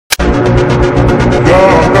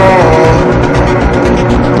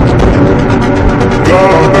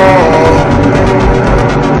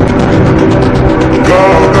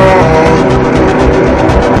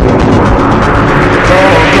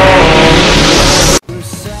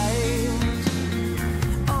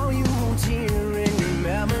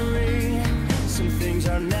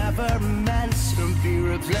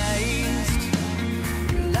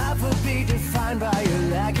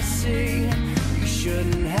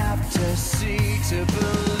have to see to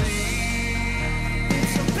believe.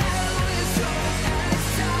 It's a battle as old as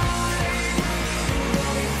time.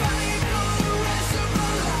 We'll be fighting for the rest of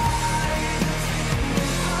our lives.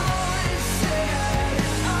 When all is said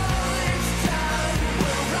and all is done,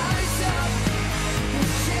 we'll rise up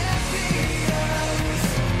as champions.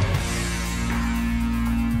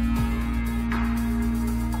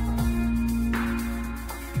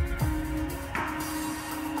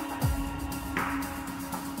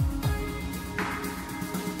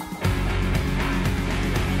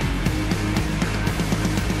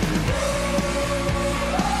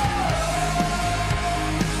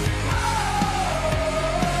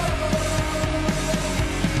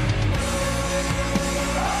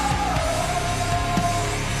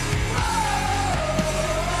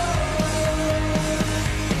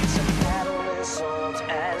 It's a battle as old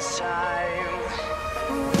as time.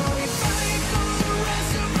 We'll be fighting for the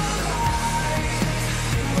rest of our lives.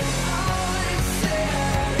 When all is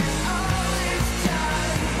said and all is done,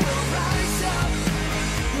 we'll rise up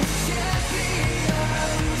as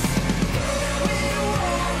champions. We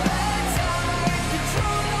won't let time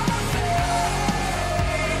control our fate.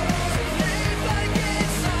 To live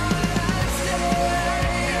against our last day.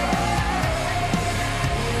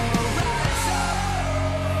 We'll rise up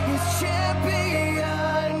as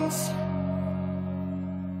champions.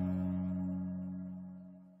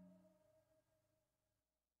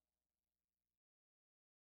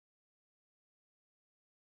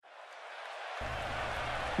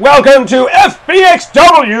 Welcome to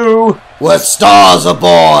FBXW! Where stars are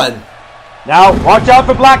born. Now, watch out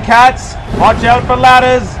for black cats, watch out for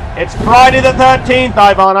ladders. It's Friday the 13th,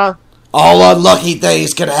 Ivana. All unlucky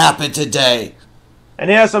things can happen today. And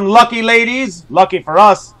here's some lucky ladies, lucky for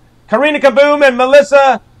us. Karina Kaboom and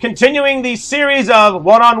Melissa continuing the series of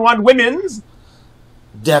one-on-one women's.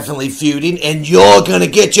 Definitely feuding, and you're gonna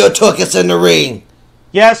get your tuchus in the ring.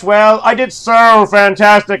 Yes, well, I did so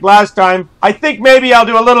fantastic last time. I think maybe I'll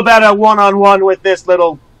do a little better one-on-one with this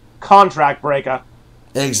little contract breaker.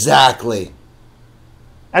 Exactly.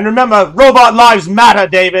 And remember, robot lives matter,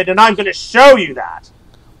 David, and I'm going to show you that.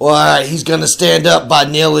 Well, alright, he's gonna stand up by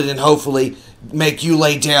kneeling and hopefully make you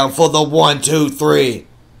lay down for the 1, 2, 3.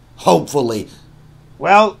 Hopefully.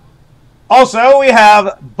 Well, also we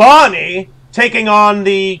have Bonnie taking on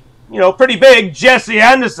the, pretty big Jesse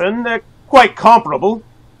Anderson. They're quite comparable.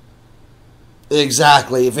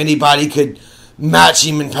 Exactly. If anybody could match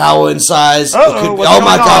him in power and size. Uh-oh, what's oh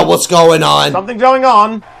my going god, on? what's going on? Something's going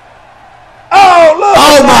on. Oh, look!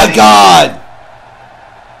 Oh my Bonnie! god!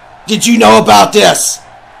 Did you know about this?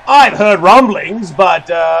 I've heard rumblings, but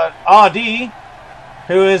RD,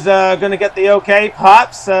 who is going to get the okay,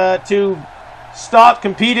 perhaps, to start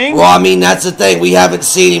competing. Well, I mean, that's the thing. We haven't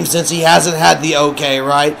seen him since he hasn't had the okay,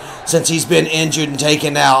 right? Since he's been injured and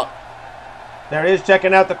taken out. There he is,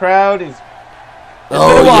 checking out the crowd. It's been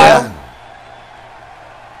Oh, a while. yeah.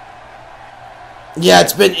 Yeah,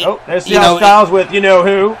 it's been... Oh, there's you CL know, Styles with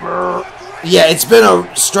you-know-who. Yeah, it's been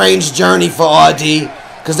a strange journey for RD.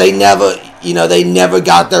 Because they never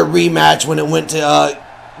got their rematch when it went to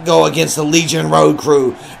go against the Legion Road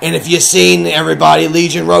Crew. And if you've seen everybody,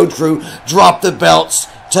 Legion Road Crew dropped the belts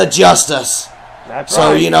to Justice. That's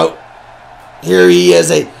So, right. here he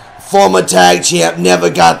is, a former tag champ, never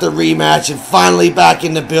got the rematch, and finally back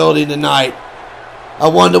in the building tonight. I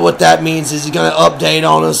wonder what that means. Is he going to update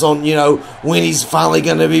on us on, when he's finally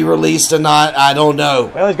going to be released or not? I don't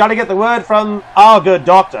know. Well, he's got to get the word from our good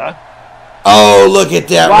doctor. Oh, look at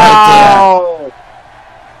that right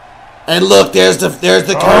there. And look, there's the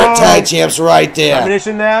current tag champs right there.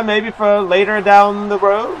 Ammunition there, maybe for later down the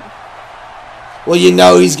road? Well,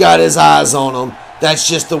 he's got his eyes on them. That's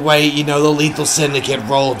just the way, the Lethal Syndicate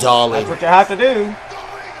roll, darling. That's what you have to do.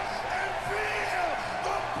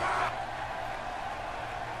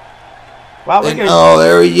 Well, And,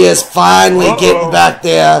 there he is, finally getting back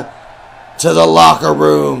there to the locker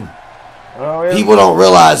room. Oh, yeah. People don't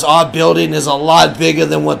realize our building is a lot bigger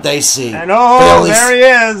than what they see. And there he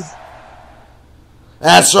is.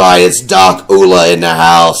 That's right, it's Doc Ula in the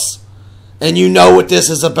house. And you know what this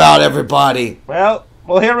is about, everybody. Well,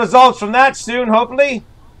 we'll hear results from that soon, hopefully.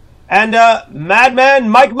 And Madman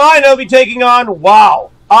Mike Mine will be taking on, wow,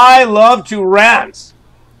 I love to rant.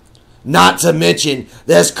 Not to mention,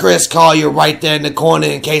 there's Chris Collier right there in the corner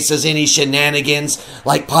in case there's any shenanigans,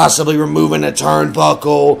 like possibly removing a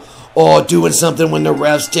turnbuckle or doing something when the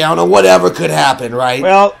ref's down or whatever could happen, right?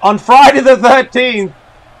 Well, on Friday the 13th,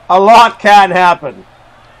 a lot can happen.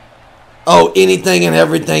 Oh, anything and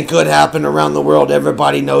everything could happen around the world.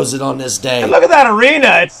 Everybody knows it on this day. And look at that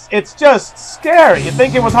arena. It's just scary. You'd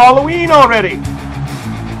think it was Halloween already.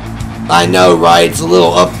 I know, right? It's a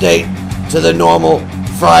little update to the normal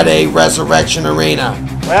Friday Resurrection Arena.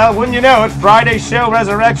 Well, wouldn't you know it, Friday show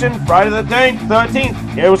Resurrection, Friday the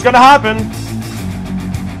 13th. It was going to happen.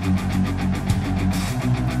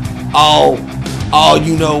 Oh,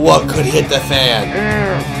 you know what could hit the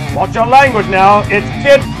fan. Watch your language now. It's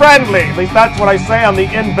kid friendly. At least that's what I say on the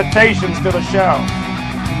invitations to the show.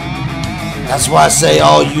 That's why I say,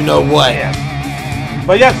 oh, you know what. Yes.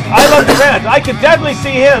 But yes, I love Durant. I could definitely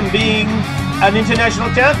see him being an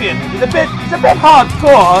international champion. He's a bit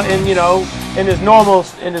hardcore in his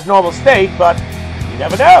normal state, but you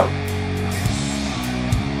never know.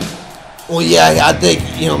 Well, yeah, I think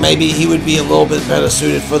maybe he would be a little bit better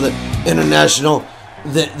suited for the international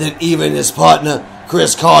than even his partner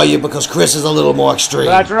Chris Collier, because Chris is a little more extreme.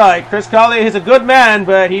 That's right. Chris Collier is a good man,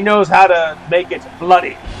 but he knows how to make it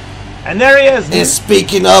bloody. And there he is. And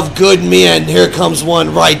speaking of good men, here comes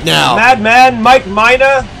one right now. Madman Mike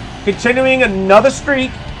Minor continuing another streak.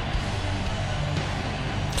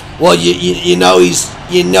 Well, you know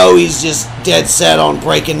he's just dead set on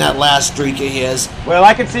breaking that last streak of his. Well,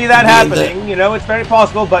 I can see that happening. It's very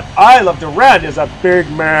possible. But I Love Durant is a big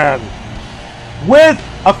man with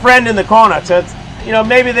a friend in the corner. So it's,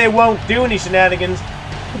 maybe they won't do any shenanigans.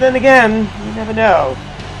 But then again, you never know.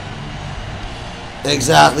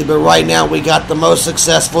 Exactly. But right now we got the most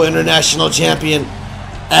successful international champion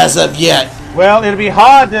as of yet. Well, it'll be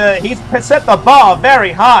hard. He's set the bar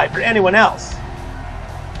very high for anyone else.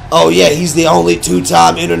 Oh, yeah, he's the only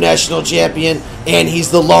two-time international champion, and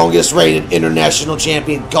he's the longest-rated international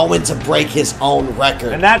champion, going to break his own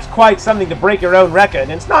record. And that's quite something to break your own record.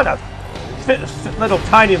 And it's not a little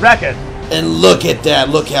tiny record. And look at that.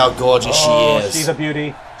 Look how gorgeous she is. She's a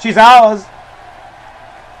beauty. She's ours.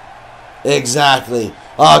 Exactly.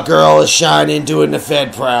 Our girl is shining, doing the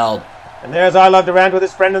Fed proud. And there's I Love Durant with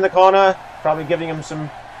his friend in the corner, probably giving him some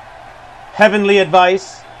heavenly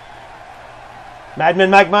advice. Madman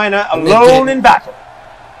Mike Minor alone in battle.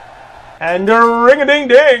 And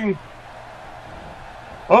ring-a-ding-ding.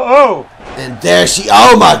 Uh-oh. And there she,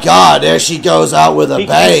 oh my God, there she goes out with a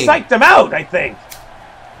bang. He psyched him out, I think.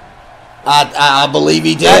 I believe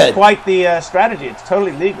he did. That's quite the strategy. It's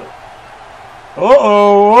totally legal.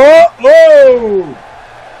 Uh-oh. Uh-oh.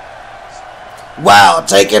 Wow,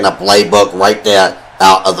 taking a playbook right there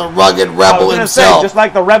out of the rugged rebel himself. Say, just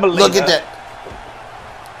like the rebel leader. Look at that.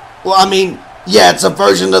 Well, I mean, yeah, it's a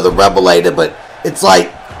version of the Rebelator, but it's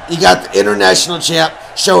like you got the international champ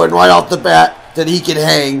showing right off the bat that he can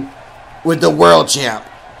hang with the world champ.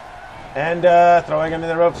 And throwing him in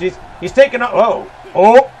the ropes. He's taking up. Oh.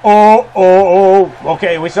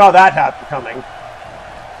 Okay, we saw that happen coming.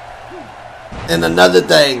 And another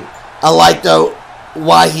thing I like, though,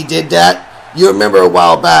 why he did that. You remember a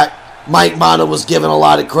while back, Mike Minor was giving a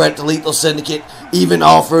lot of credit to Lethal Syndicate, even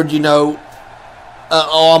offered, an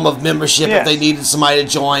arm of membership if they needed somebody to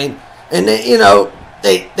join. And,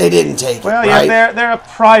 they didn't take it, well, right? Yeah, they're a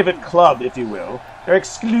private club, if you will. They're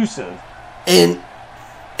exclusive. And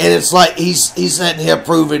it's like he's sitting here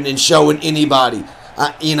proving and showing anybody,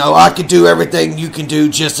 I could do everything you can do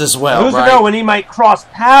just as well, Who's to know when he might cross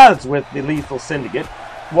paths with the Lethal Syndicate,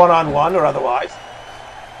 one-on-one or otherwise.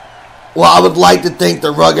 Well, I would like to think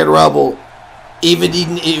the Rugged Rebel, even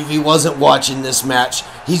if he wasn't watching this match,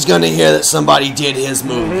 he's going to hear that somebody did his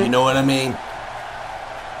move, you know what I mean?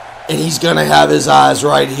 And he's going to have his eyes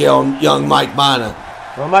right here on young Mike Minor.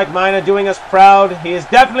 Well, Mike Minor doing us proud. He is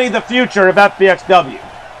definitely the future of FBXW.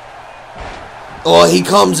 Well, he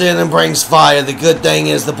comes in and brings fire. The good thing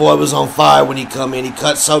is the boy was on fire when he come in. He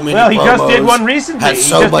cut so many promos. Well, he just did one recently. Had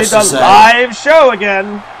so much to say. He just did a live show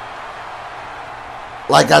again.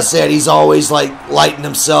 Like I said, he's always like lighting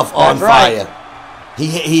himself on fire.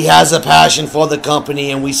 He has a passion for the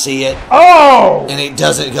company, and we see it. Oh! And it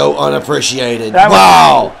doesn't go unappreciated.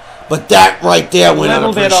 Wow! But that right there went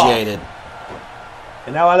unappreciated.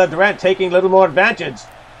 And now I Love Durant taking a little more advantage.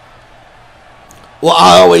 Well,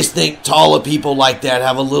 I always think taller people like that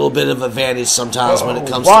have a little bit of advantage sometimes when it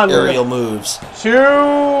comes to aerial moves. Two.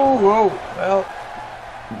 Whoa. Well.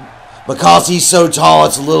 Because he's so tall,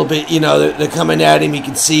 it's a little bit, they're coming at him. He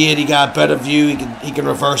can see it. He got a better view. He can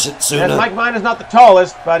reverse it sooner. And Mike Minor's not the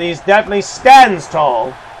tallest, but he's definitely stands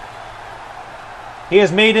tall. He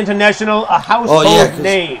has made international a household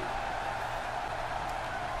name.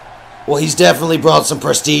 Well, he's definitely brought some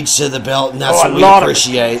prestige to the belt, and that's what we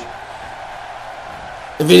appreciate.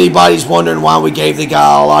 If anybody's wondering why we gave the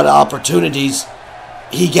guy a lot of opportunities,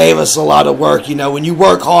 he gave us a lot of work. When you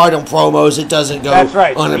work hard on promos, it doesn't go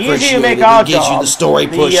unappreciated. The easier you make our it gives job, you the story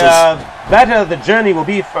pushes. The better the journey will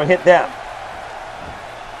be for them.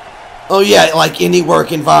 Oh, yeah, like any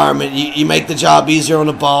work environment, you make the job easier on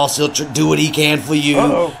the boss. He'll do what he can for you,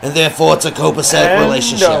 and therefore it's a copacetic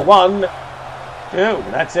relationship. 1, 2,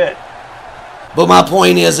 that's it. But my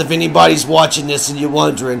point is, if anybody's watching this and you're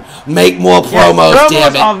wondering, make more promos,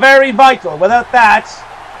 damn it. Promos are very vital. Without that,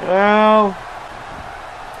 well...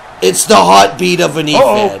 It's the heartbeat of an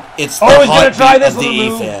E-Fed. It's the heartbeat of the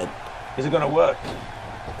E-Fed. Is it going to work?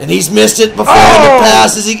 And he's missed it before in the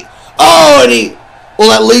past.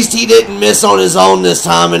 Well, at least he didn't miss on his own this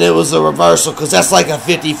time, and it was a reversal, because that's like a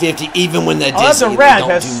 50-50, even when they're dizzy. The Rant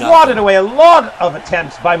has swatted away a lot of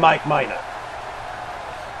attempts by Mike Minor.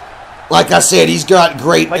 Like I said, he's got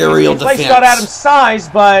great aerial defense. He's got Adam's size,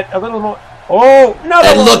 but a little more... Oh, no!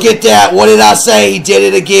 And look at that. What did I say? He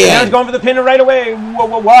did it again. Now he's going for the pin right away.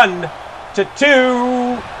 1 to 2.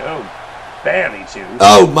 Oh, barely 2.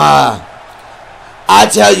 Oh, my. I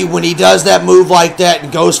tell you, when he does that move like that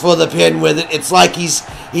and goes for the pin with it, it's like he's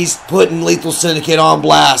putting Lethal Syndicate on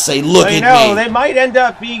blast. Say, look at me. They might end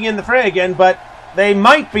up being in the fray again, but they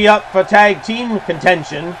might be up for tag team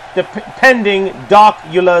contention, pending Doc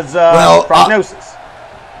Eula's prognosis.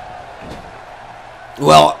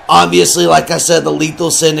 Well, obviously, like I said, the Lethal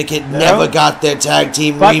Syndicate never got their tag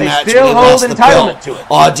team rematch. They still hold entitlement to it.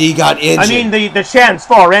 RD got injured. I mean, the chance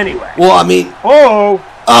for anyway. Well, I mean... Oh,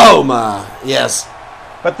 my. Yes.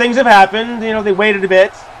 But things have happened. You know, they waited a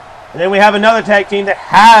bit. And then we have another tag team that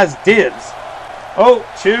has dibs.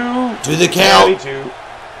 2. To the count. 2.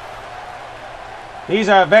 These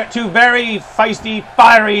are 2 very feisty,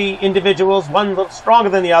 fiery individuals. One a little stronger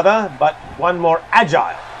than the other, but one more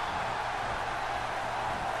agile.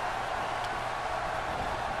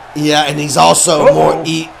 Yeah, and he's also more,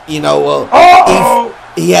 he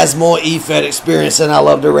has more E-Fed experience than I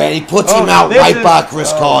Love Durant. He puts him out right by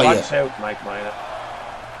Chris Collier. Watch out, Mike Minor.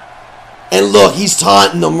 And look, he's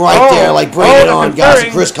taunting them right there, like, bring it on, guys.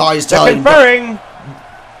 And Chris Collier's telling him. Conferring.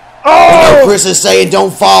 Chris is saying,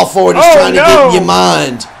 don't fall for it. He's trying to get in your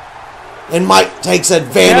mind. And Mike takes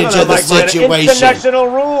advantage of the situation. International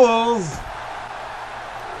rules.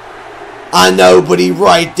 I know, but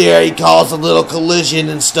right there, he caused a little collision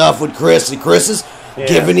and stuff with Chris, and Chris is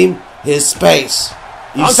giving him his space.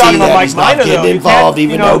 You see that he's not getting involved,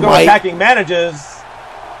 even though Mike... attacking managers.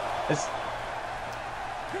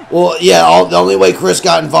 Well, yeah, the only way Chris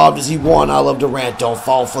got involved is he won. I Love Durant, don't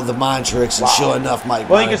fall for the mind tricks, and sure enough, Mike...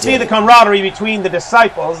 Well, you can see the camaraderie between the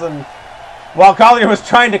disciples, and while Collier was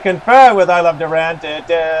trying to confer with I Love Durant, it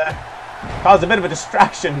caused a bit of a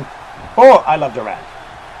distraction for I Love Durant.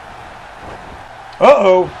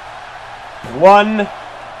 1,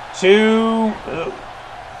 2.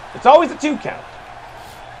 It's always a 2 count.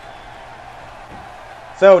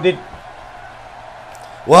 So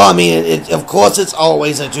Well, I mean, of course, it's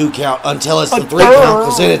always a 2 count until it's the 3 count,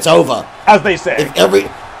 because then it's over. As they say. If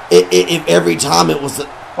every time it was the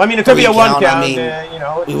I mean, it could be a 1 count. I mean,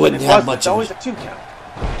 we wouldn't have much. It's always a 2 count.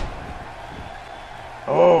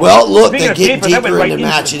 Well, look, they're getting deeper in the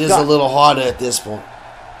match. It is a little harder at this point.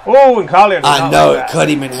 And Collier. I know it cut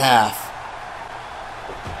him in half.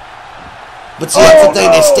 But see,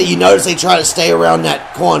 that's the thing. You notice they try to stay around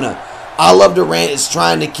that corner. I Love Durant is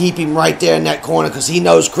trying to keep him right there in that corner because he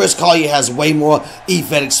knows Chris Collier has way more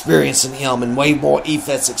E-Fed experience than him and way more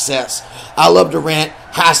E-Fed success. I Love Durant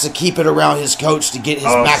has to keep it around his coach to get his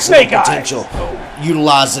maximum potential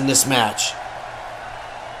utilized in this match.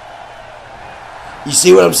 You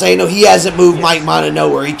see what I'm saying? No, he hasn't moved Mike Minor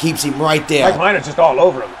nowhere. He keeps him right there. Mike Minor's just all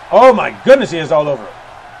over him. Oh my goodness, he is all over him.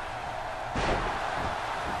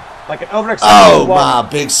 Like an overextended my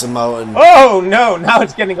big Samoan. Oh no, now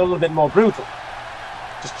it's getting a little bit more brutal.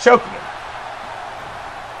 Just choking him.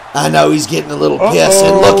 I know, he's getting a little pissed.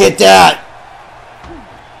 And look at that.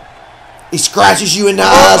 He scratches you in the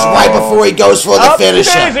eyes right before he goes for the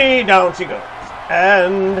finisher. Daisy, down she goes.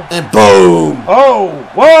 And boom.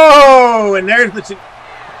 Whoa! And there's the...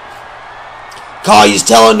 Collier's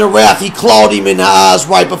telling the ref he clawed him in the eyes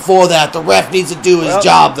right before that. The ref needs to do his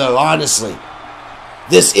job, though, honestly.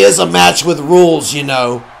 This is a match with rules, you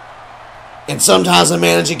know. And sometimes the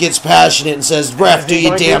manager gets passionate and says, ref, do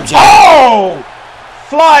your damn job.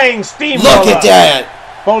 Flying steamroller. Look at that.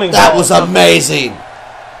 That was amazing.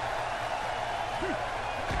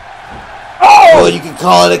 Well, you can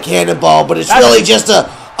call it a cannonball, but it's really just a...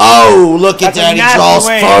 look at that. He draws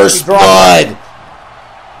first blood.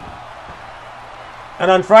 And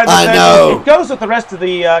on Friday night, it goes with the rest of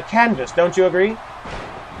the canvas, don't you agree?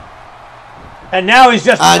 And now he's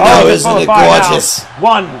just... I know, isn't it gorgeous?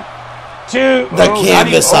 1, 2... The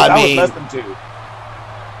canvas, I mean. That was less than 2.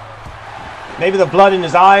 Maybe the blood in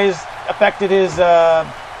his eyes affected his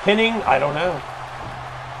pinning? I don't know.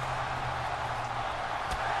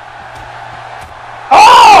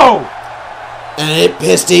 Oh! And it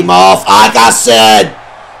pissed him off. Like I said,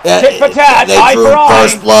 Tit for tat, they eye threw for eye.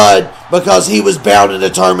 first blood because he was bound and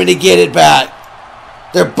determined to get it back.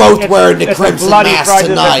 They're both wearing the crimson mask Friday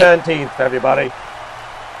tonight. the 13th, everybody.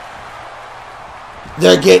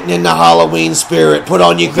 They're getting in the Halloween spirit. Put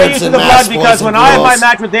on your Get used to crimson the mask, blood boys because and when I have my girls.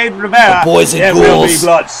 match with David Rivera, The boys and there will be ghouls.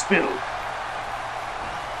 blood spilled.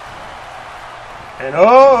 And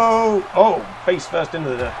oh, face first into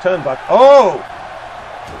the turnbuckle.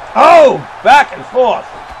 Oh, back and forth.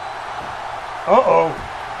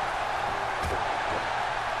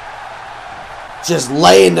 Just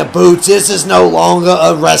laying the boots. This is no longer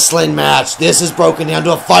a wrestling match. This is broken down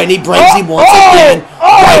to a fight. And he brings him once again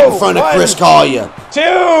right in front of Chris Collier. 2.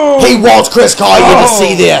 He wants Chris Collier to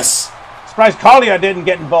see this. Surprised Collier didn't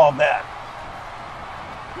get involved there.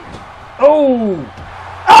 Oh,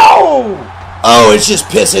 it's just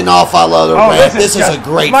pissing off all other ref. This is a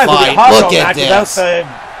great fight. Look at this.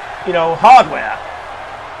 Hardware.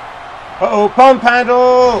 Pump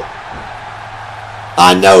handle.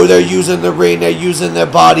 I know they're using the ring. They're using their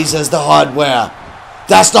bodies as the hardware.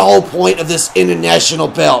 That's the whole point of this international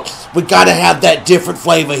belt. We got to have that different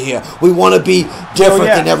flavor here. We want to be different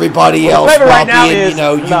than everybody else while while right being,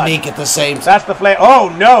 blood. unique at the same time. That's the flavor.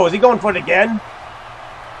 Oh no, is he going for it again?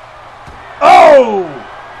 Oh,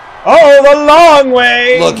 the long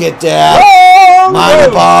way. Look at that. Long Minor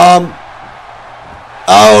way. bomb.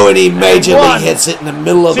 Oh, and he majorly 1, hits it in the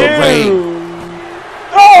middle of the 2. ring.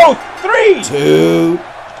 3. 2.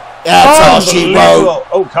 That's all she wrote.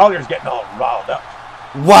 Oh, Collier's getting all riled up.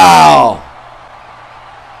 Wow.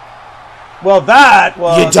 Well, that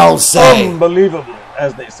was You don't say. unbelievable,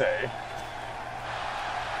 as they say.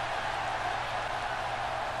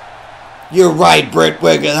 You're right, Britt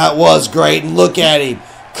Wigger. That was great. And look at him.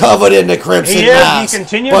 Covered in the crimson He mask.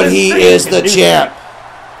 continues But his he streak. is the champ.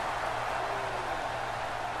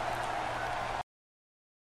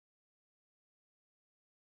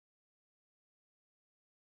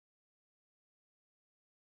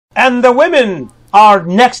 And the women are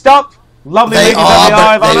next up. Lovely They ladies of are, the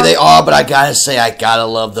Eye of but Honor. they are, but I gotta say, I gotta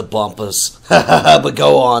love the bumpers. But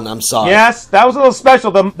go on, I'm sorry. Yes, that was a little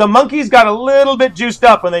special. The monkeys got a little bit juiced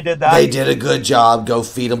up when they did that. They did a good job. Go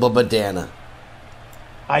feed them a banana.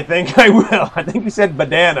 I think I will. I think you said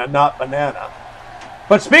banana, not banana.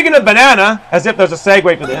 But speaking of banana, as if there's a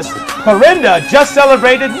segue for this, Corinda just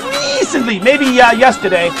celebrated recently, maybe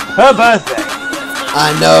yesterday, her birthday.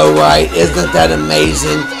 I know, right? Isn't that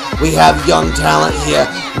amazing? We have young talent here.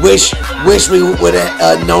 Wish we would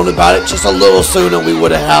have known about it just a little sooner. We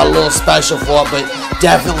would have had a little special for it, but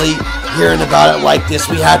definitely hearing about it like this,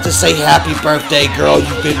 we have to say happy birthday, girl.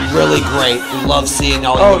 You've been really great. We love seeing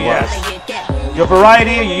all your work. Yes. Your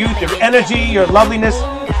variety, your youth, your energy, your loveliness.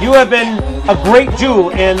 You have been a great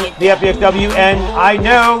jewel in the FBXW, and I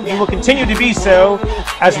know you will continue to be so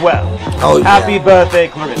as well. Oh, yeah. Happy birthday,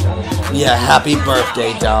 Corinda. Yeah, happy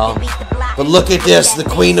birthday, doll. But look at this, the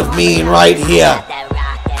Queen of Mean right here.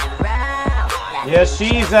 Yes, she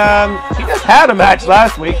just had a match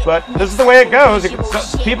last week, but this is the way it goes.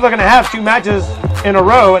 People are going to have 2 matches in a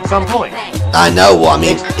row at some point. I know, well, I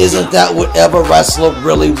mean, isn't that what every wrestler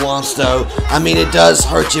really wants, though? I mean, it does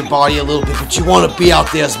hurt your body a little bit, but you want to be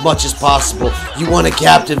out there as much as possible. You want to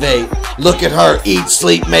captivate. Look at her, eat,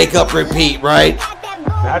 sleep, make up, repeat, right?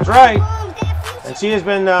 That's right. And she has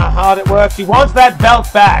been hard at work. She wants that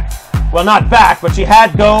belt back. Well, not back, but she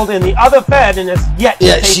had gold in the other Fed and is yet to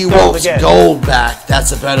take she gold wants again. gold back.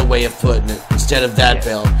 That's a better way of putting it. Instead of that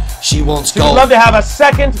belt, she wants She would gold. love to have a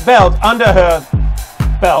second belt under her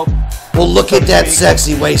belt. Well, look at that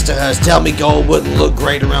sexy waist of hers. Tell me gold wouldn't look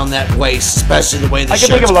great around that waist, especially the way the I can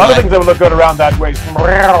shirt's think of a lot of cut. things that would look good around that waist.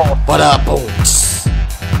 But boom.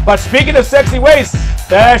 But speaking of sexy waists,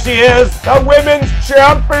 there she is, the women's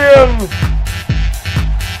champion.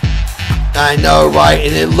 I know, right?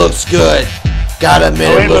 And it looks good. Gotta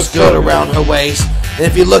admit, it looks good around her waist. And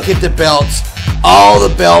if you look at the belts, all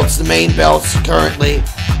the belts, the main belts currently,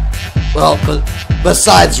 well, but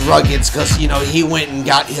besides Rugged's, because, he went and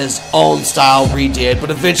got his own style redid, but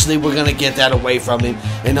eventually we're going to get that away from him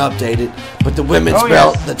and update it. But the women's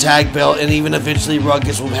belt, the tag belt, and even eventually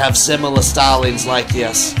Rugged's will have similar stylings like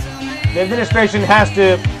this. The administration has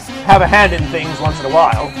to have a hand in things once in a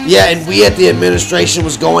while. Yeah, and we at the administration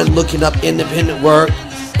was going looking up independent work,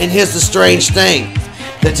 and here's the strange thing.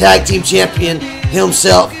 The tag team champion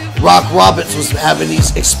himself, Rock Roberts, was having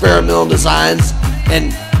these experimental designs,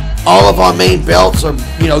 and all of our main belts are,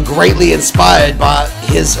 greatly inspired by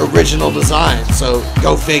his original design. So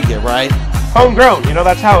go figure, right? Homegrown,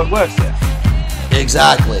 that's how it works here.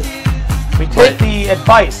 Exactly. We take the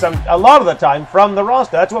advice a lot of the time from the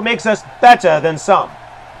roster. That's what makes us better than some.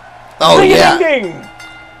 Oh, Ding, yeah. ding, ding.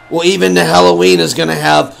 Well, even the Halloween is going to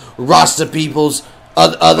have roster people's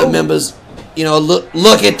other members. You know,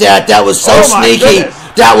 look at that. That was so Oh, my sneaky. goodness.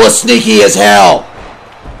 That was sneaky as hell.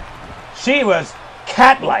 She was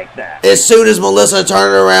cat-like that. As soon as Melissa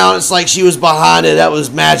turned around, it's like she was behind it. That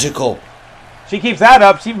was magical. She keeps that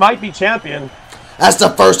up, she might be champion. That's the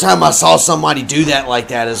first time I saw somebody do that like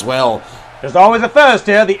that as well. There's always a first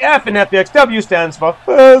here. The F in FBXW stands for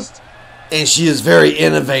first. And she is very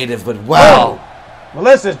innovative, but wow. Oh,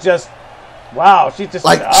 Melissa's just, wow, she's just...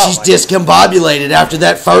 Like, oh she's my discombobulated after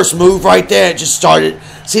that first move right there. It just started.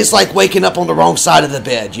 See, it's like waking up on the wrong side of the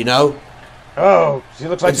bed, you know? Oh, she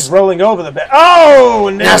looks like she's rolling over the bed. Oh,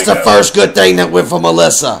 and there That's we the go. first good thing that went for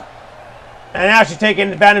Melissa. And now she's taking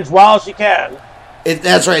advantage while she can.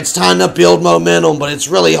 That's right. It's time to build momentum, but it's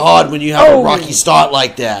really hard when you have Oh. a rocky start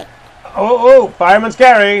like that. Oh, fireman's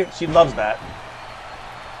carry. She loves that.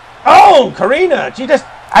 Oh, Karina. She just,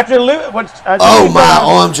 after Oh, my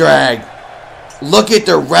arm drag. Look at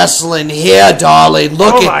the wrestling here, darling.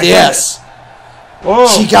 Look Oh, at my this. Whoa.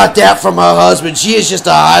 She got that from her husband. She is just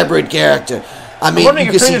a hybrid character. I mean, wondering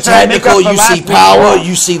you if can see Karina's trying to make technical, up for you last see week's power, loss.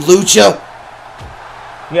 you see lucha.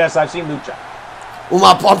 Yes, I've seen Lucha. Well,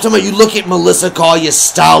 I'm talking about you look at Melissa Collier's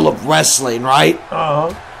style of wrestling, right?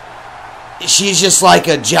 Uh-huh. She's just like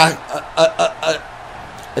a jack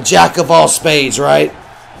of all spades, right?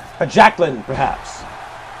 A Jacqueline, perhaps.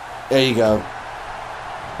 There you go.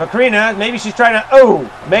 But Karina, maybe she's trying to,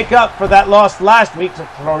 make up for that loss last week to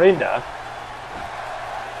Florinda.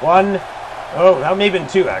 One. Oh, that may have been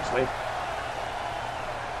two, actually.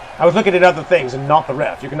 I was looking at other things and not the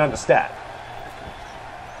ref. You can understand.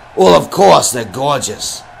 Well, of course, they're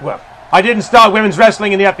gorgeous. Well, I didn't start women's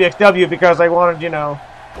wrestling in the FBXW because I wanted, to...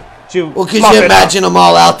 Well, could fluff you it up. imagine them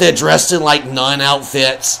all out there dressed in like nun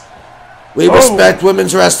outfits? We respect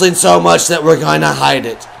women's wrestling so much that we're going to hide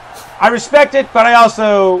it. I respect it, but I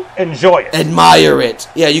also enjoy it. Admire it.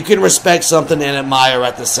 Yeah, you can respect something and admire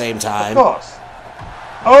at the same time. Of course.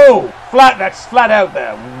 Oh, that's flat out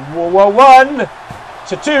there. 1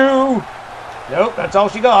 to 2. Nope, that's all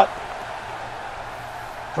she got.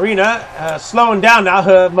 Karina, slowing down now.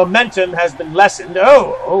 Her momentum has been lessened.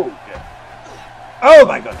 Oh, good. Oh,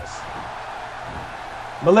 my goodness.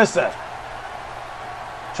 Melissa,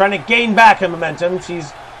 trying to gain back her momentum.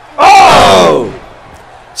 She's... Oh!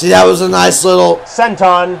 See, that was a nice little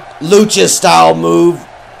senton. lucha-style move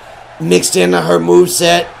mixed into her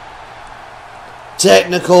moveset.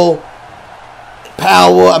 Technical,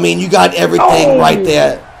 power. I mean, you got everything right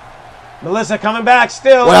there. Melissa coming back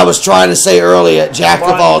still. What I was trying to say earlier, jack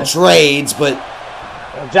of all trades, but...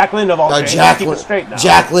 Jacqueline of all trades. Keep it straight now.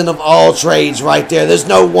 Jacqueline of all trades right there. There's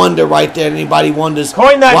no wonder right there anybody wonders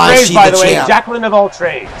Coin that why phrase, she's by the the way. champ. Jacqueline of all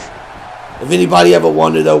trades. If anybody ever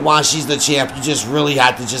wondered, though, why she's the champ, you just really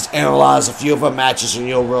have to just analyze a few of her matches and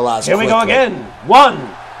you'll realize Here we go quickly. again.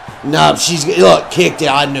 1. No, she's... Look, kicked it.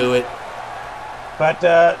 I knew it.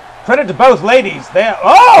 But credit to both ladies. There.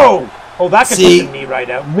 Oh, that could See? put the knee right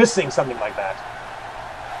out. Missing something like that.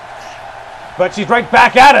 But she's right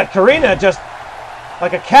back at it. Karina just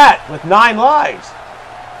like a cat with 9 lives.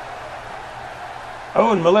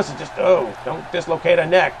 Oh, and Melissa just, don't dislocate her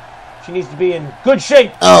neck. She needs to be in good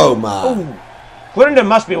shape. Oh, my. Oh, Clorinda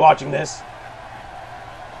must be watching this.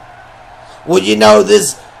 Well, you know,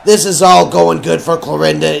 this is all going good for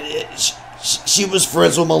Clorinda. She was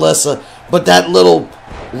friends with Melissa, but that little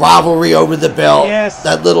rivalry over the belt, Yes.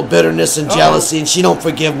 that little bitterness and jealousy, and she don't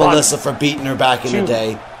forgive Melissa for beating her back in the 2.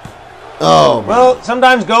 day. Oh, man. Well,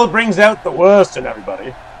 sometimes gold brings out the worst in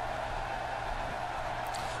everybody.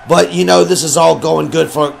 But, you know, this is all going good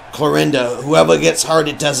for Clorinda. Whoever gets hurt,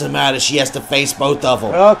 it doesn't matter. She has to face both of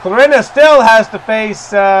them. Well, Clorinda still has to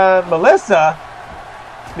face Melissa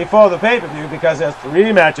before the pay-per-view because there's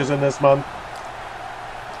 3 matches in this month.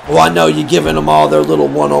 Well, I know you're giving them all their little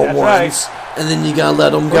one-on-ones, That's and then you're going to let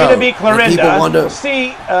them go. Karina beat Clorinda. And people wonder, We'll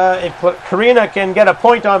see if Karina can get a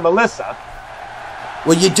point on Melissa.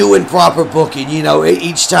 well, you're doing proper booking. You know,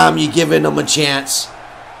 each time you're giving them a chance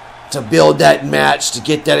to build that match, to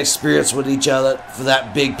get that experience with each other for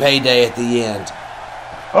that big payday at the end.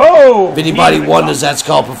 Oh! If anybody wonders, that's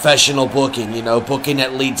called professional booking. You know, booking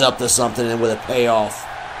that leads up to something and with a payoff.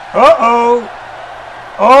 Uh-oh!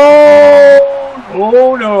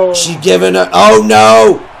 Oh no! She giving her... Oh,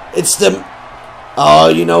 no! It's the... Oh,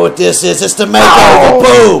 you know what this is? It's the makeover.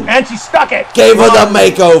 Boom! And she stuck it! Gave her the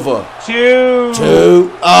makeover. 2.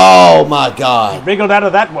 2. Oh, my God. Wriggled out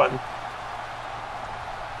of that one.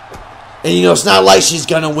 And, you know, it's not like she's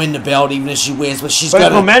going to win the belt even if she wins, but she's But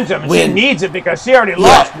going it's momentum. to And she win. needs it because she already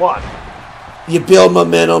lost 1. you build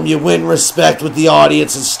momentum, you win respect with the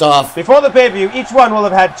audience and stuff. Before the pay-per-view, each one will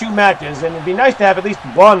have had 2 matches, and it'd be nice to have at least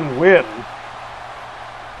 1 win.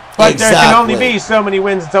 But there can only be so many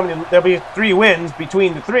wins, and there'll be 3 wins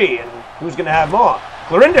between the 3, and who's going to have more?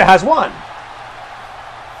 Clorinda has 1.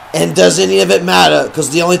 And does any of it matter? Because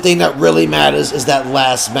the only thing that really matters is that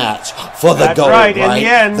last match for the gold, right? In the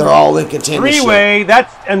end, they're all in contention. 3-way,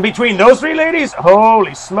 and between those 3 ladies,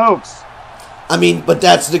 holy smokes. I mean, but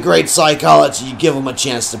that's the great psychology. You give them a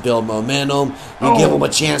chance to build momentum. You give them a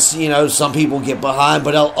chance, some people get behind,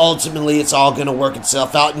 but ultimately it's all going to work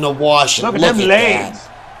itself out in the wash. Look at them legs.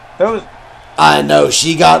 Those. I know.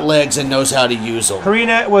 She got legs and knows how to use them.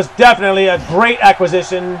 Karina was definitely a great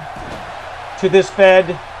acquisition to this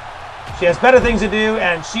Fed. She has better things to do,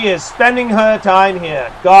 and she is spending her time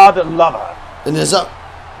here. God love her. And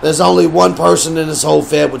there's only one person in this whole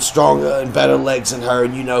Fed with stronger and better legs than her,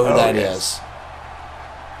 and you know who that is.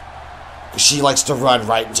 She likes to run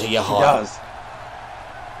right into your heart. She does.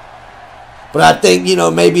 But I think,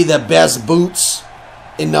 maybe the best boots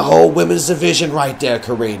in the whole women's division right there,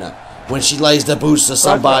 Karina. When she lays the boots to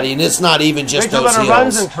somebody, and it's not even just those heels.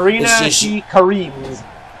 Runs and Karina, she careens.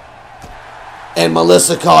 And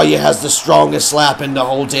Melissa Collier has the strongest slap in the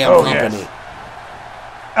whole damn company. Yes.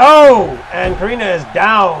 Oh, and Karina is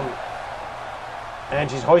down. And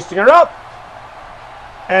she's hoisting her up.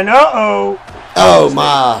 And Oh,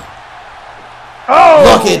 my. Oh!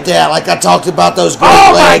 Look at that. Like I talked about those great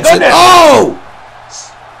legs. My goodness.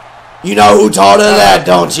 You know who taught her that,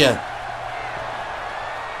 don't you?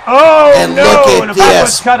 Oh, and no. Look at and a this.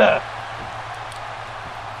 backwards cutter.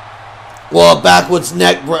 Well, a backwards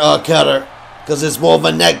neck cutter. Because it's more of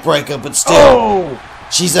a neck breaker, but still.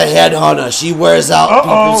 She's a headhunter. She wears out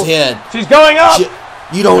people's head. She's going up.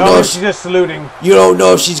 You don't know if she's just saluting. You don't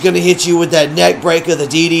know if she's going to hit you with that neck breaker, the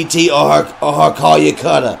DDT, or her Collier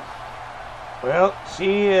cutter. Well,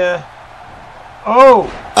 she, Oh,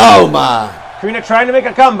 my. Karina trying to make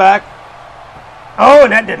a comeback. Oh,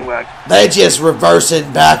 and that didn't work. They just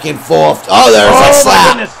reversing back and forth. Oh, there's a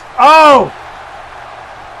slap. My goodness. Oh!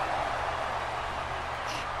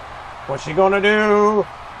 What's she gonna do?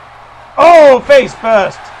 Oh, face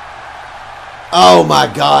first. Oh,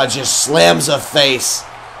 my God. Just slams her face.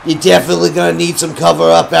 You're definitely going to need some cover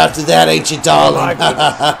up after that, ain't you, darling? Oh, my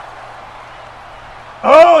goodness.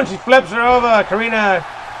 Oh, and she flips her over. Karina,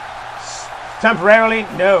 temporarily,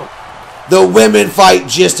 no. The women fight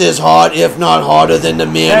just as hard, if not harder, than the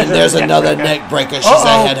men. And there's another neck breaker. She's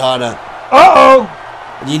a headhunter.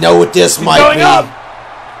 You know what this might be. Up.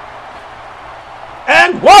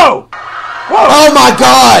 And whoa! Oh my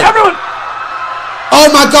God! Everyone! Oh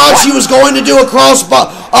my God! What? She was going to do a crossbar.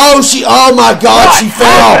 Oh my God! What she fell.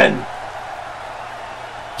 Happened?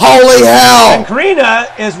 Holy hell! And Karina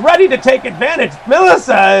is ready to take advantage.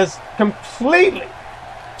 Melissa is completely.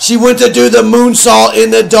 She went to do the moonsault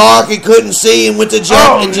in the dark and couldn't see and went to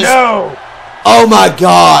jump and just. No! Oh my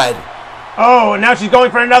God! Oh, and now she's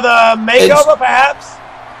going for another makeover, perhaps?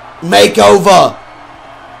 Makeover.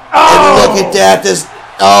 Oh! And look at that!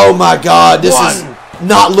 Oh my God! This is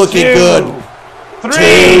not looking good. 3.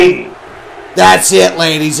 2. That's it,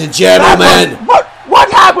 ladies and gentlemen.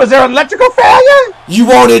 What happened? Was there an electrical failure? You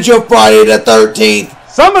wanted your Friday the 13th.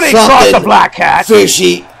 Somebody crossed the black cat.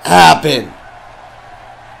 Fishy happened.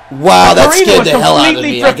 Wow, that scared the hell out of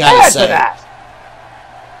me, I gotta say. That.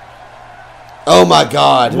 Oh my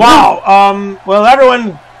God. Wow. Well,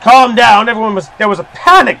 everyone calm down. There was a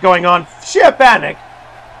panic going on. Sheer panic.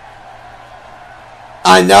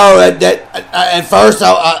 I know that at first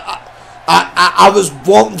I was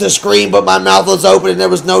wanting to scream, but my mouth was open and there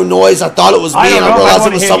was no noise. I thought it was me, and I realized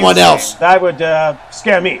it was someone else. That would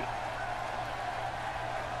scare me.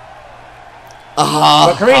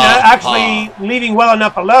 But Karina actually leaving well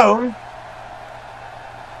enough alone.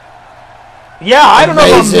 Yeah, I don't know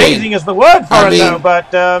if amazing is the word for it, though,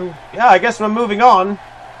 but yeah, I guess we're moving on.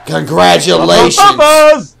 Congratulations.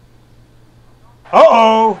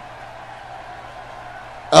 Uh-oh.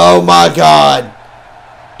 Oh my God.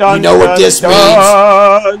 Dun, you know what this means?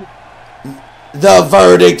 The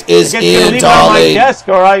verdict is in, darling. On my desk,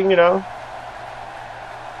 or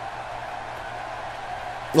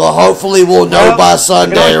Well, hopefully we'll know by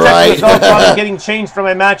Sunday, right? I'm getting changed from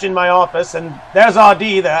a match in my office, and there's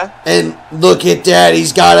RD there. And look at that.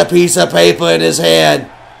 He's got a piece of paper in his hand.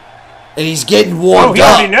 And he's getting warmed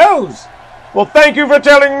up. He already knows. Well, thank you for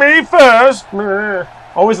telling me first.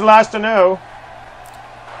 Always the last to know.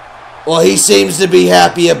 Well, he seems to be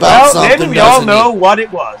happy about something, maybe we all know what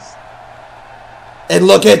it was. And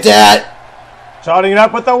look at that. Starting it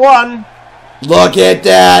up with the 1. Look at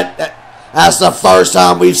that. That's the first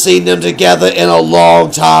time we've seen them together in a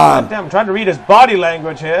long time. Damn, I'm trying to read his body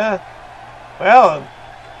language here. Well,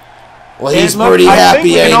 he's pretty happy, I think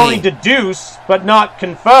we can ain't only he? deduce, but not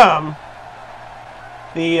confirm,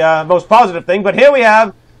 the most positive thing. But here we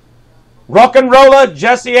have rock and roller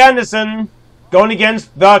Jesse Anderson going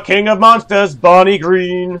against the King of Monsters, Bonnie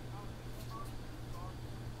Green.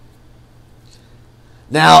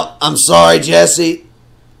 Now, I'm sorry, Jesse.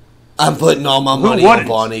 I'm putting all my money on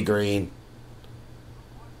Bonnie Green.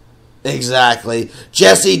 Exactly.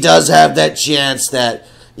 Jesse does have that chance that,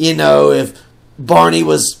 you know, if Barney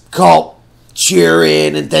was caught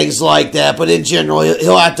cheering and things like that, but in general,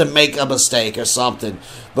 he'll have to make a mistake or something,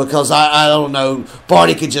 because I don't know,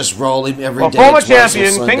 Barney could just roll him every day. Former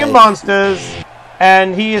champion, King of Monsters,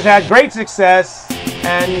 and he has had great success,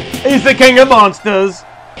 and he's the King of Monsters.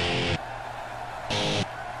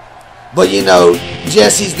 But you know,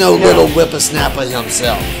 Jesse's no little whippersnapper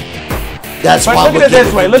himself. That's why look at it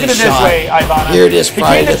this way. Look at it this way, Ivana. Here it is,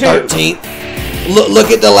 Friday the 13th. Look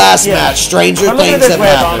at the last match. Stranger things have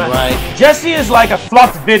happened, right? Jesse is like a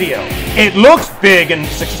flopped video. It looks big and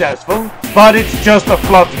successful, but it's just a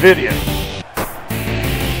flopped video.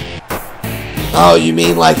 Oh, you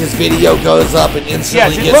mean like his video goes up and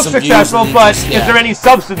instantly gets some views? Yes, it looks successful, but is there any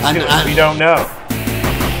substance to it? We don't know.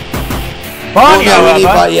 Bonnie,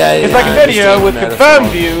 it's like a video with confirmed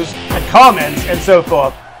views and comments and so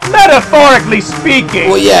forth. Metaphorically speaking.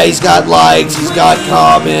 Well, yeah, he's got likes, he's got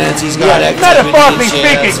comments, he's got activity. Metaphorically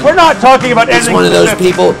speaking, we're not talking about anything. It's one of those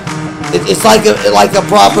people. It's like a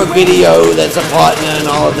proper video that's a partner and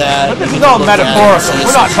all of that. But this is all metaphorical.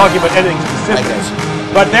 We're not talking about anything specific.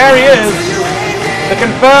 But there he is, the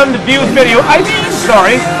confirmed views video.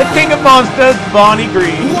 Sorry, the King of Monsters, Bonnie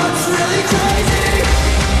Green.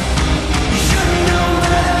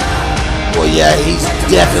 Well, yeah, he's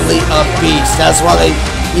definitely a beast. That's why they,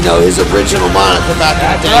 you know, his original moniker back in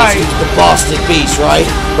the day, he was the Boston Beast, right?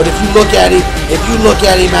 But if you look at him,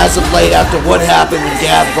 as of late after what happened when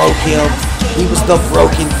Gav broke him, he was the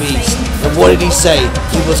broken beast. And what did he say?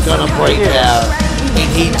 He was gonna break Gav, and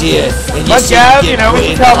he did. And you see him get put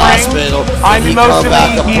in the hospital, and he come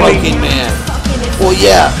back a broken man. Well,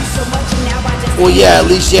 yeah. Well, yeah, at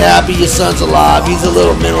least you're happy your son's alive. He's a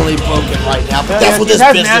little mentally broken right now, but that's what this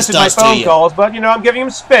business does to you. He hasn't answered my phone calls, but, you know, I'm giving him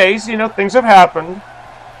space. You know, things have happened.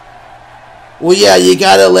 Well, yeah, you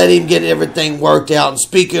got to let him get everything worked out. And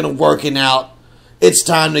speaking of working out, it's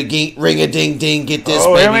time to ring-a-ding-ding, get this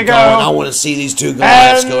baby going. I want to see these two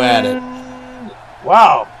Goliaths go at it.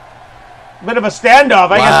 Wow. Bit of a standoff.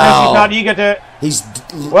 I guess he's not eager to...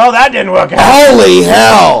 Well, that didn't work out. Holy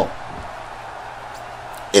hell!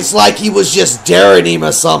 It's like he was just daring him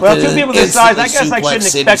or something. Well, two people this size, I guess I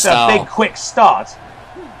shouldn't expect a big, quick start.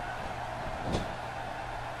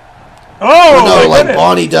 Oh, no, like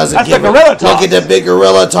Bonnie doesn't That's give the gorilla toss. Look at the big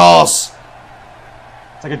gorilla toss.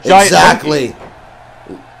 It's like a giant Exactly.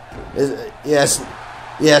 Yes,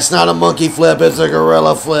 it's not a monkey flip, it's a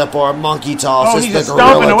gorilla flip or a monkey toss. Oh, it's he's the just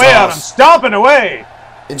gorilla stomping away toss. at him. Stomping away.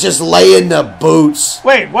 And just laying the boots.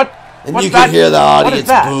 Wait, what? And you can hear the audience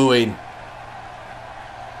booing.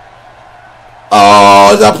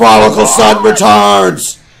 Oh, the prodigal son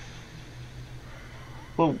returns.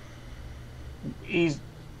 Well, he's...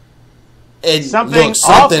 And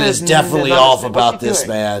something is definitely off about this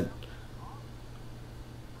man.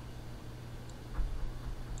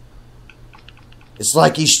 It's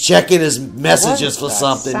like he's checking his messages for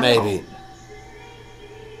something, maybe.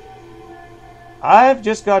 I've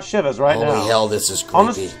just got shivers right now. Holy hell, this is creepy.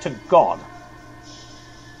 Honest to God.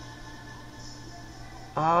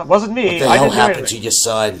 Wasn't me. What the hell happened to your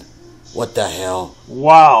son? What the hell?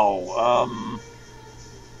 Wow.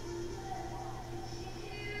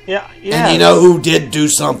 Yeah. And you know who did do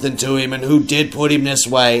something to him and who did put him this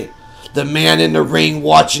way? The man in the ring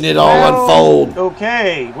watching it all unfold.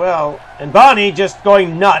 Okay, well, and Bonnie just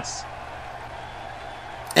going nuts.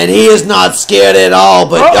 And he is not scared at all,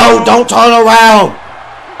 but don't turn around.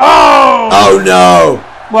 Oh! Oh no.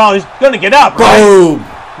 Well, he's gonna get up, Boom. Right?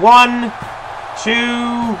 1, 2...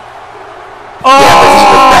 Oh! Yeah,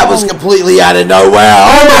 but that was completely out of nowhere.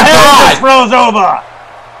 Oh my God! Just froze over.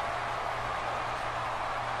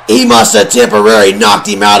 He must have temporarily knocked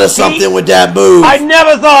him out of something with that move. I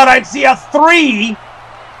never thought I'd see a 3.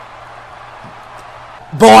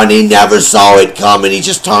 Barney never saw it coming. He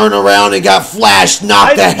just turned around and got flashed,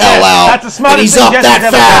 knocked the hell out. That's the smartest and he's thing up Jesse's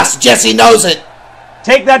that fast. Jesse knows it.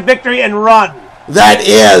 Take that victory and run. That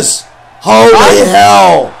is. Holy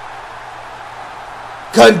hell.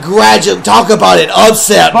 Congratulations. Talk about it.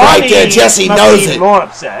 Upset right there. Jesse knows it. More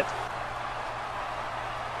upset.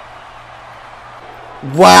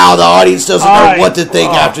 Wow, the audience doesn't know Alright. what to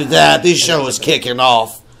think after that. This show is kicking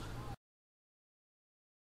off.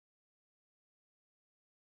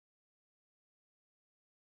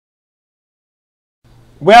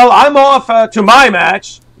 Well, I'm off to my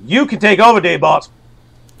match. You can take over, Daybot.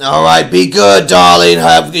 All right, be good, darling.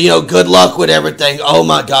 Have, good luck with everything. Oh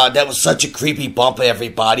my God, that was such a creepy bump,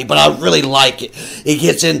 everybody. But I really like it. It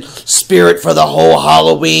gets in spirit for the whole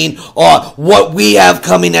Halloween, or what we have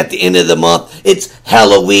coming at the end of the month. It's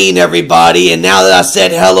Halloween, everybody. And now that I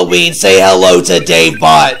said Halloween, say hello to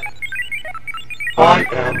Daybot. I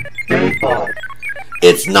am Daybot.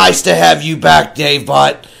 It's nice to have you back,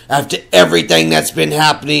 Daybot, after everything that's been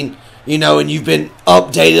happening, and you've been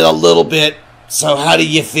updated a little bit. So how do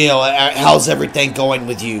you feel? How's everything going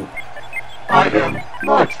with you? I am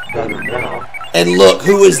much better now. And look,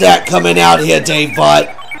 who is that coming out here,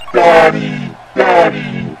 Daybot?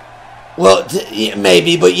 Daddy. Well,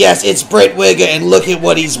 maybe, but yes, it's Britt Wigger, and look at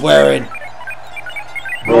what he's wearing.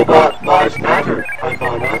 Robot lives matter,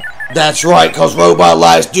 Ivana. That's right, because robot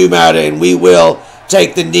lives do matter, and we will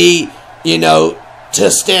take the knee, to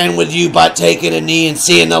stand with you by taking a knee and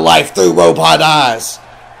seeing the life through robot eyes.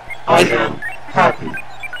 I am happy.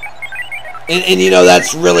 And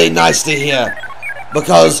that's really nice to hear,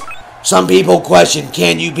 because some people question,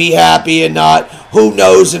 can you be happy or not? Who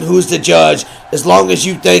knows and who's the judge? As long as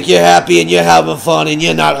you think you're happy and you're having fun and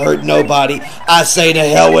you're not hurting nobody, I say to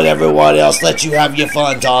hell with everyone else. Let you have your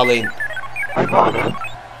fun, darling. Ivana,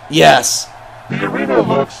 Yes. the arena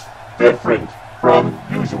looks different from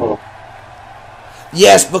usual.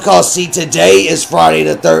 Yes, because see, today is Friday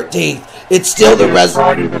the 13th. It's still the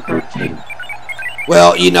Friday the 13th.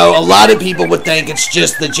 Well, a lot of people would think it's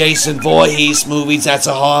just the Jason Voorhees movies. That's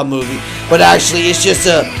a horror movie. But actually, it's just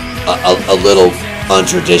a little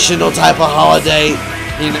untraditional type of holiday,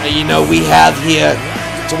 we have here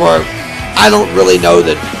to where I don't really know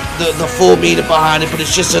the full meaning behind it, but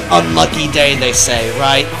it's just an unlucky day, they say,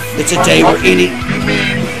 right? It's a day where You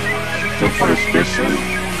mean superstition?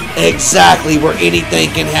 Exactly, where anything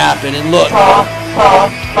can happen. And look,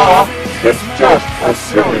 It's just a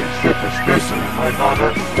silly superstition,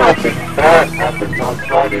 Ivana. Nothing bad happens on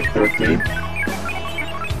Friday 13th.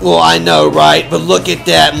 well, I know, right? But look at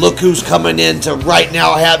that. Look who's coming in to right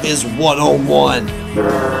now have his one-on-one.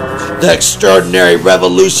 The extraordinary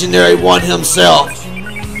revolutionary one himself.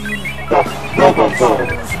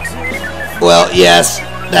 Well, yes,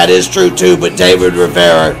 that is true too, but David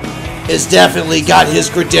Rivera has definitely got his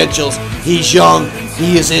credentials. He's young,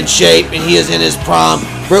 he is in shape, and he is in his prime.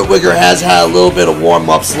 Britt Wigger has had a little bit of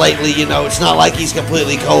warm-ups lately, it's not like he's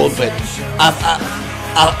completely cold, but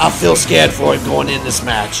I feel scared for him going in this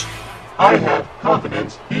match. I have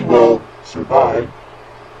confidence he will survive.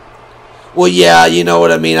 Well, yeah, you know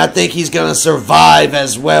what I mean. I think he's going to survive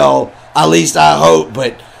as well. At least I hope,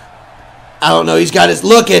 but I don't know. He's got his...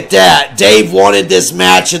 Look at that. Dave wanted this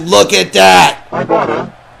match, and look at that.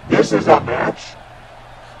 Ivana, this is a match.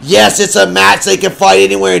 Yes, it's a match. They can fight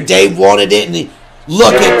anywhere, and Dave wanted it, and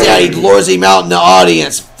look at that. He lures him out in the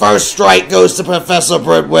audience. First strike goes to Professor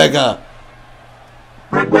Britt Wigger.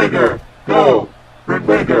 Britt Wigger, go. Britt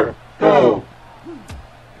Wigger, go.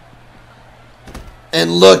 And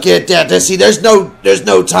look at that. See, there's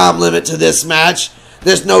no time limit to this match.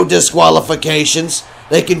 There's no disqualifications.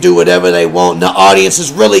 They can do whatever they want. And the audience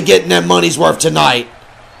is really getting their money's worth tonight.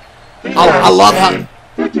 I love how...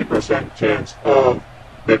 50% chance of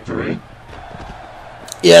victory.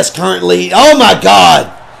 Yes, currently... Oh, my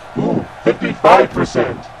God! Ooh,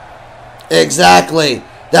 55%. Exactly.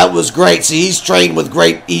 That was great. See, he's trained with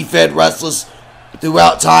great E-Fed wrestlers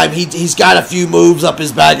throughout time. He's got a few moves up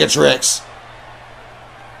his bag of tricks.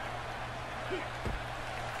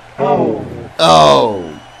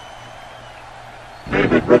 Oh.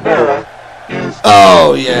 David Rivera is...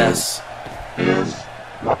 Oh, yes. Is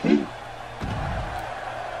lucky.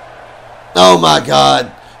 Oh, my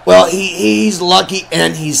God. Well, he's lucky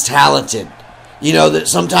and he's talented. That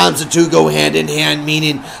sometimes the two go hand in hand,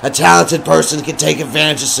 meaning a talented person can take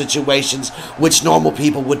advantage of situations which normal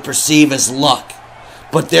people would perceive as luck.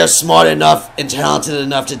 But they're smart enough and talented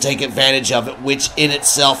enough to take advantage of it, which in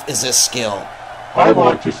itself is a skill. I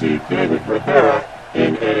want to see David Rivera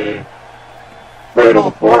in a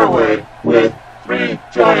fatal four-way with 3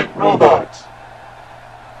 giant robots.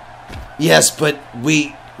 Yes, but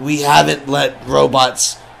we haven't let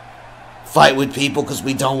robots fight with people because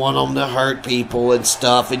we don't want them to hurt people and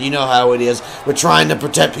stuff, and you know how it is. We're trying to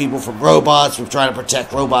protect people from robots. We're trying to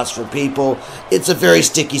protect robots from people. It's a very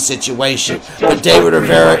sticky situation. But David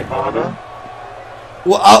Rivera...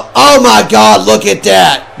 Well, oh my God, look at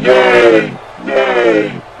that. Yay!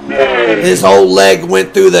 Yay! Yay! His whole leg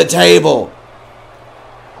went through the table.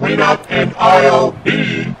 clean up in aisle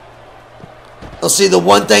B. Well, see, the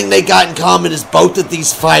one thing they got in common is both of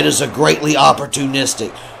these fighters are greatly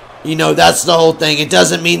opportunistic. You know, that's the whole thing. It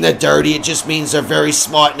doesn't mean they're dirty. It just means they're very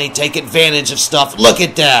smart and they take advantage of stuff. Look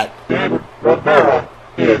at that. David Rivera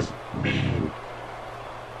is mean.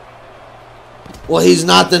 Well, he's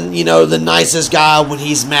not the, you know, the nicest guy when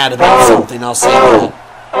he's mad about something. I'll say that.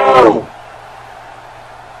 Oh!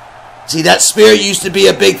 See, that spear used to be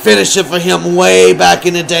a big finisher for him way back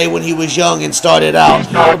in the day when he was young and started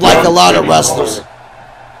out. Like a lot of wrestlers.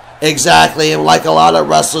 Exactly, and like a lot of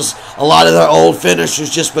wrestlers, a lot of their old finishers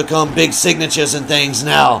just become big signatures and things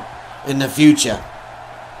now in the future.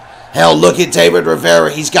 Hell, look at David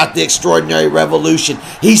Rivera. He's got the Extraordinary Revolution.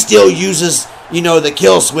 He still uses, you know, the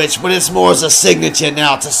kill switch, but it's more as a signature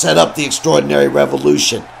now to set up the Extraordinary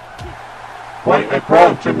Revolution. Quite a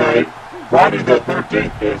crowd tonight. Friday the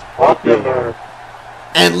 13th is popular.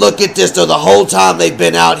 And look at this, though. The whole time they've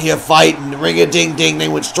been out here fighting, ring-a-ding-ding, they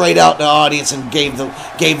went straight out to the audience and gave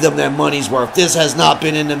them their money's worth. This has not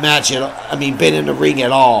been in the match been in the ring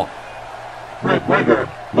at all. Rick Wigger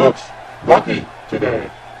looks lucky today.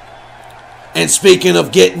 And speaking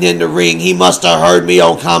of getting in the ring, he must have heard me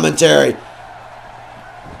on commentary.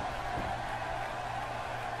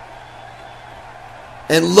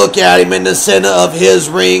 And look at him in the center of his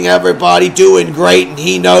ring, everybody doing great, and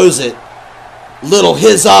he knows it. Little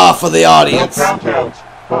huzzah for the audience.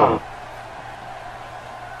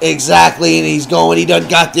 Exactly, and he done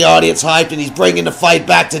got the audience hyped, and he's bringing the fight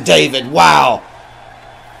back to David. Wow.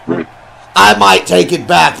 I might take it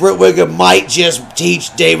back. Britt Wigger might just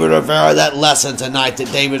teach David Rivera that lesson tonight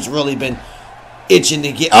that David's really been itching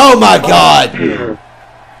to get. Oh my God.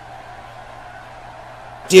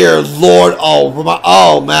 Dear Lord,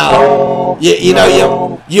 oh man. You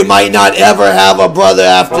know, you might not ever have a brother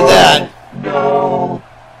after that. No.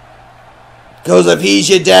 Because if he's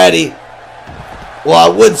your daddy, well, I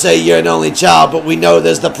would say you're an only child, but we know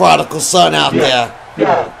there's the prodigal son out there.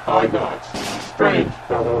 Yeah, I'm not. Strange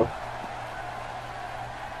fellow.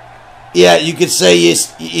 Yeah, you could say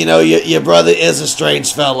your brother is a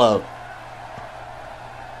strange fellow.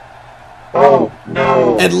 Oh,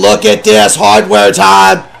 no. And look at this, hardware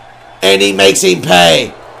time, and he makes him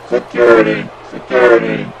pay. Security,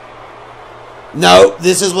 security. No,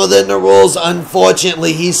 this is within the rules.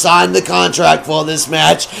 Unfortunately, he signed the contract for this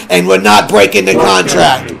match, and we're not breaking the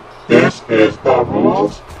contract. This is the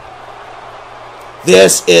rules?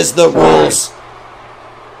 This is the rules.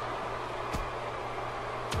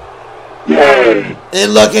 Yay!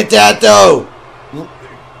 And look at that, though.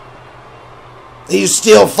 He's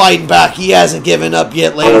still fighting back. He hasn't given up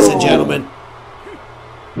yet, ladies and gentlemen.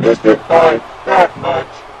 Missed it by that much.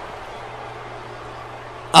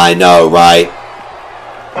 I know, right?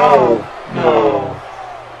 Oh, no.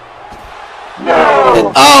 No!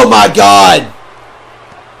 And, oh, my God!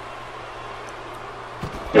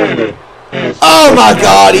 David is... Oh, my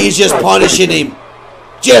God, he's just punishing him.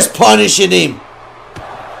 Just punishing him.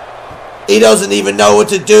 He doesn't even know what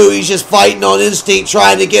to do. He's just fighting on instinct,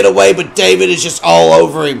 trying to get away, but David is just all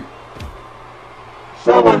over him.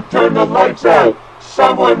 Someone turn the lights out.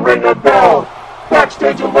 Someone ring a bell.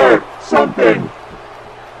 Backstage alert. Something.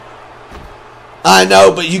 I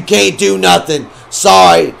know, but you can't do nothing.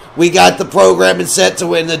 Sorry, we got the programming set to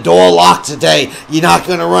win the door locked today. You're not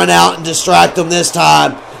going to run out and distract him this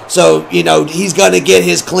time. So, you know, he's going to get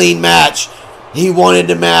his clean match. He wanted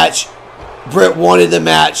the match. Britt wanted the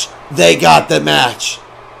match. They got the match.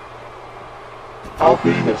 I'll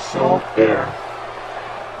be the sole heir.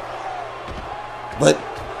 But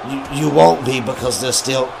you won't be because they're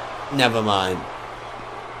still... Never mind.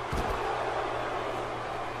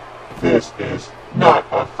 This is not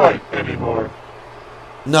a fight anymore.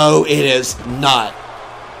 No, it is not.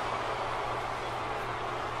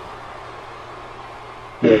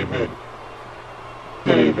 David.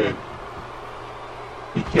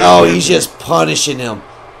 Oh, he's just punishing him.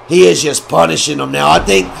 He is just punishing him now. I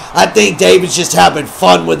think David's just having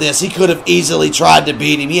fun with this. He could have easily tried to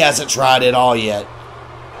beat him. He hasn't tried at all yet.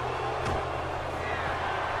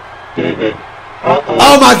 David.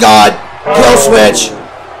 Oh my God! Kill switch!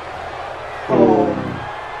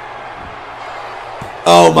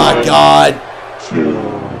 Oh my God!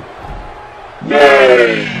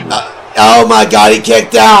 Yay! Oh my God, he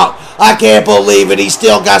kicked out! I can't believe it. He's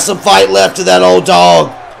still got some fight left to that old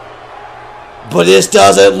dog. But this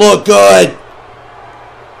doesn't look good.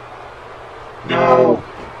 No.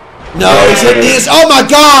 No, he's hitting this. Oh my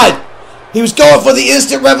God! He was going for the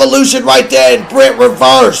instant revolution right there, and Britt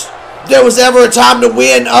reversed. If there was ever a time to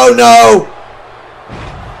win, oh no.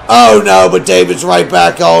 Oh no, but David's right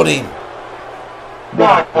back on him.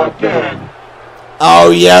 Not again.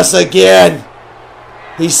 Oh, yes, again.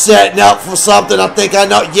 He's setting up for something. I think I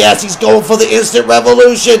know. Yes, he's going for the instant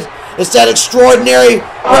revolution. It's that extraordinary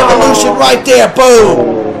revolution right there.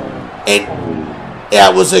 Boom. And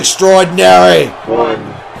that was extraordinary. 1,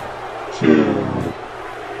 2,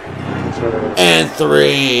 and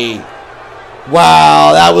 3.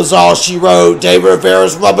 Wow, that was all she wrote. Dave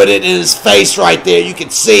Rivera's rubbing it in his face right there. You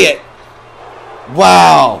can see it.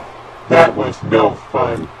 Wow. That was no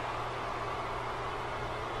fun.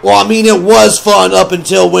 Well, I mean, it was fun up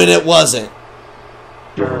until when it wasn't.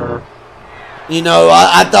 Durr. You know,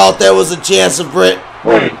 I thought there was a chance of Britt.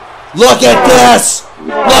 Wait. Look at this!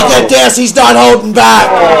 No. Look at this! He's not holding back!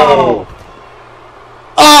 Oh!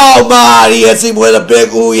 Oh my! He hits him with a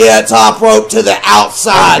big ooh yeah top rope to the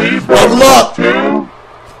outside. And look!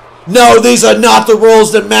 No, these are not the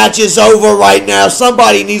rules. The match is over right now.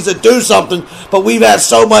 Somebody needs to do something. But we've had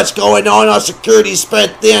so much going on. Our security's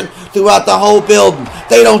spread thin throughout the whole building.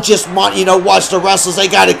 They don't just want, watch the wrestlers. They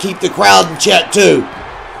got to keep the crowd in check too.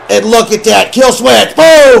 And look at that. Kill switch.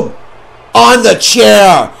 Boom! On the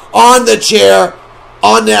chair. On the chair.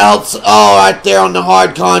 On the outside. Oh, right there on the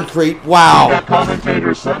hard concrete. Wow. That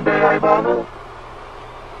commentator Sunday, Ivana?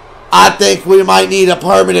 I think we might need a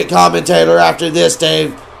permanent commentator after this,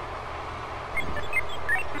 Dave.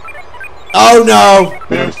 Oh no!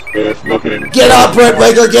 This is looking. Get up, Britt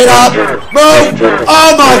Baker! Get up! Move!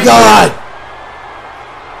 Oh my God!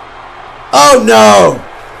 Oh no!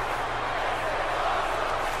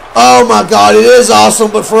 Oh my God! It is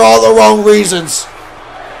awesome, but for all the wrong reasons.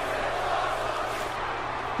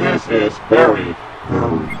 This is very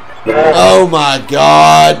bad. Oh my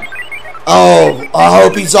God! Oh, I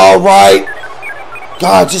hope he's all right.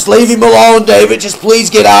 God, just leave him alone, David. Just please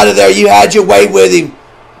get out of there. You had your way with him.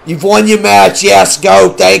 You've won your match. Yes, go.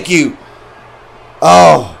 Thank you.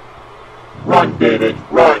 Oh. Run, David,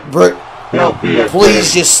 run. Britt, He'll be a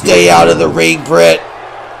please just stay out of the ring, Britt.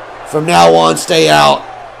 From now on, stay out.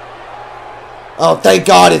 Oh, thank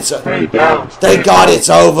God it's Stay down. thank God it's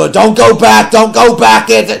over. Don't go back. Don't go back.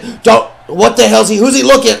 Don't. What the hell's he? Who's he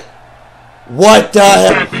looking? What the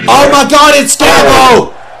hell? Oh my God! It's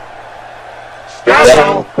Scabo.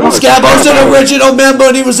 Scabo's an original member,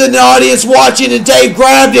 and he was in the audience watching, and Dave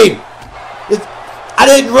grabbed him. I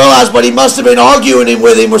didn't realize, but he must have been arguing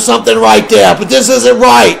with him or something right there. But this isn't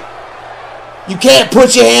right. You can't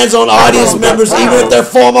put your hands on audience members, even if they're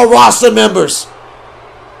former roster members.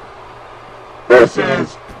 This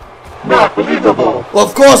is not believable. Well,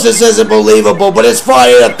 of course this isn't believable, but it's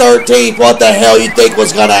Friday the 13th. What the hell you think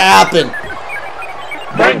was going to happen?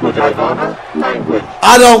 Language, Ivana. Language.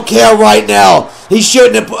 I don't care right now. He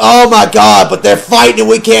shouldn't have. Oh my God, but they're fighting and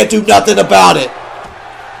we can't do nothing about it.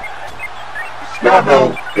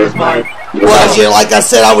 Scavo is my hero. Well, yeah, like I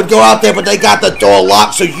said, I would go out there, but they got the door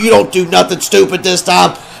locked, so you don't do nothing stupid this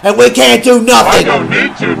time. And we can't do I nothing. don't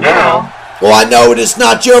need to now. Well, I know it's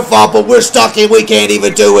not your fault, but we're stuck and we can't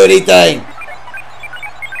even do anything.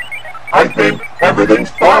 I think everything's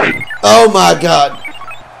fine. Oh my God.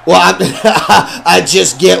 Well, I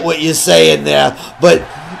just get what you're saying there, but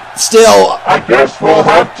still. I guess we'll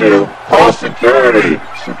have to call security.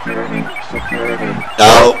 Security.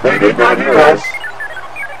 No. They did not hear us.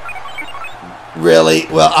 Really?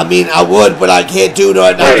 Well, I mean, I would, but I can't do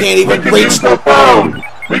that. I can't we even can reach. use the phone.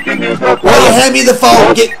 We can use the phone. Will you hand me the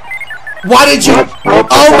phone? Why did you?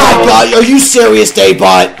 Oh my God! Are you serious,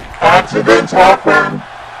 Daybot? Accidents happen.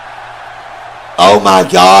 Oh my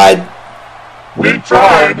God! We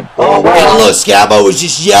tried. Oh And well. look, Scabo was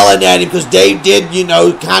just yelling at him because Dave did,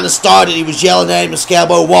 kind of started. He was yelling at him, and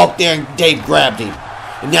Scabo walked there, and Dave grabbed him,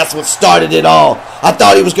 and that's what started it all. I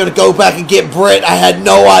thought he was going to go back and get Britt. I had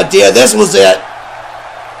no idea this was it.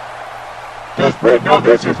 Does Britt know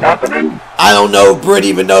this is happening? I don't know if Britt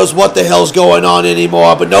even knows what the hell's going on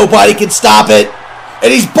anymore, but nobody can stop it.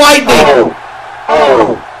 And he's biting him.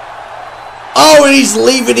 Oh. Oh, and he's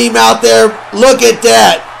leaving him out there. Look at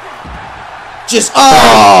that. Just,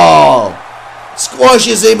 oh.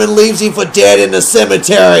 Squashes him and leaves him for dead in the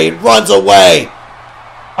cemetery and runs away.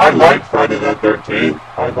 I like Friday the 13th.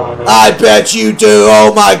 I bet you do.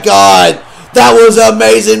 Oh my God. That was an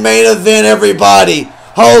amazing main event, everybody.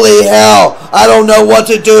 Holy hell. I don't know what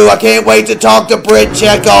to do. I can't wait to talk to Britt and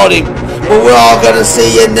check on him. But we're all going to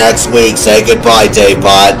see you next week. Say goodbye, Dave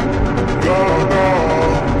Bot.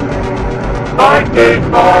 Bye,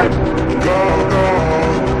 Dave Bot.